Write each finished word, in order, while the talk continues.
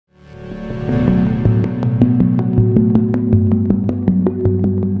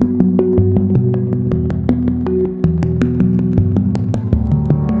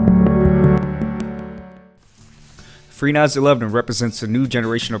FreeNAS 11 represents a new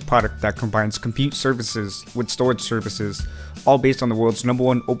generation of product that combines compute services with storage services, all based on the world's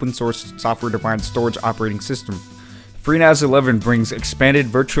 #1 open source software-defined storage operating system. FreeNAS 11 brings expanded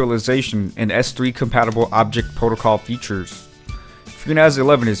virtualization and S3 compatible object protocol features. FreeNAS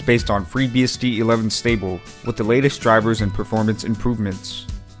 11 is based on FreeBSD 11 stable with the latest drivers and performance improvements.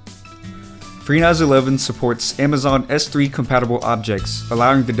 FreeNAS 11 supports Amazon S3 compatible objects,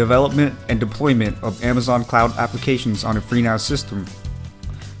 allowing the development and deployment of Amazon Cloud applications on a FreeNAS system.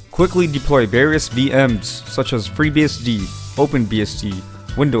 Quickly deploy various VMs such as FreeBSD, OpenBSD,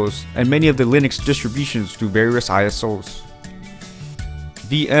 Windows, and many of the Linux distributions through various ISOs.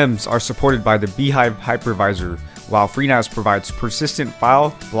 VMs are supported by the Beehive hypervisor, while FreeNAS provides persistent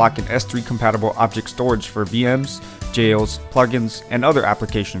file, block, and S3 compatible object storage for VMs, jails, plugins, and other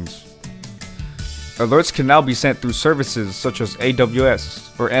applications. Alerts can now be sent through services such as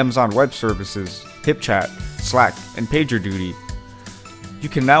AWS or Amazon Web Services, HipChat, Slack, and PagerDuty. You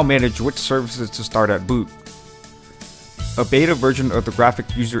can now manage which services to start at boot. A beta version of the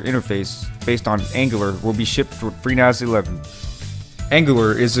graphic user interface based on Angular will be shipped with FreeNAS 11.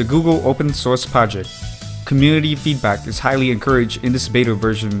 Angular is a Google open source project. Community feedback is highly encouraged in this beta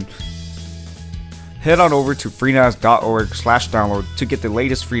version. Head on over to freenas.org/download to get the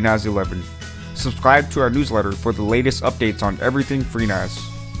latest FreeNAS 11. Subscribe to our newsletter for the latest updates on everything FreeNAS.